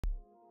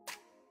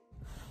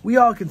We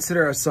all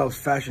consider ourselves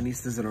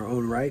fashionistas in our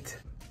own right.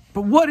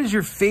 But what is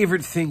your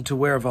favorite thing to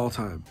wear of all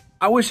time?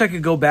 I wish I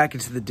could go back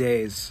into the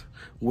days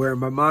where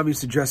my mom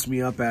used to dress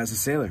me up as a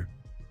sailor.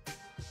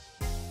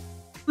 I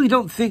really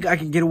don't think I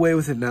can get away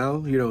with it now,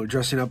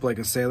 dressing up like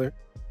a sailor.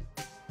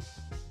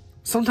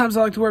 Sometimes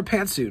I like to wear a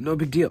pantsuit, no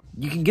big deal.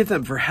 You can get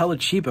them for hella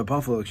cheap at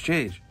Buffalo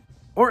Exchange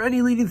or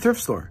any leading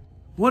thrift store.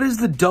 What is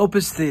the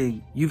dopest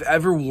thing you've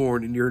ever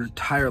worn in your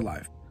entire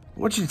life? I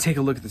want you to take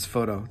a look at this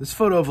photo. This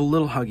photo of a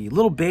little Huggie,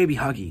 little baby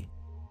Huggie.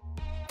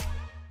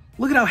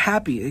 Look at how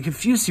happy and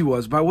confused he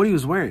was by what he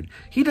was wearing.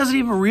 He doesn't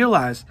even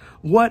realize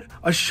what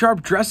a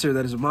sharp dresser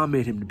that his mom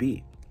made him to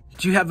be.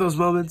 Do you have those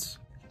moments?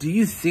 Do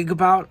you think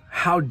about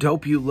how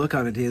dope you look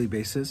on a daily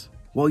basis?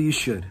 Well, you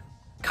should.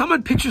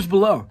 Comment pictures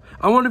below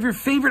on one of your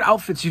favorite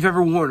outfits you've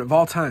ever worn of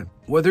all time,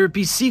 whether it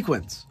be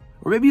sequins,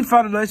 or maybe you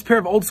found a nice pair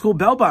of old school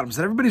bell bottoms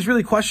that everybody's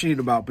really questioning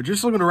about, but you're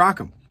still gonna rock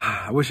them.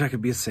 I wish I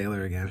could be a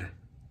sailor again.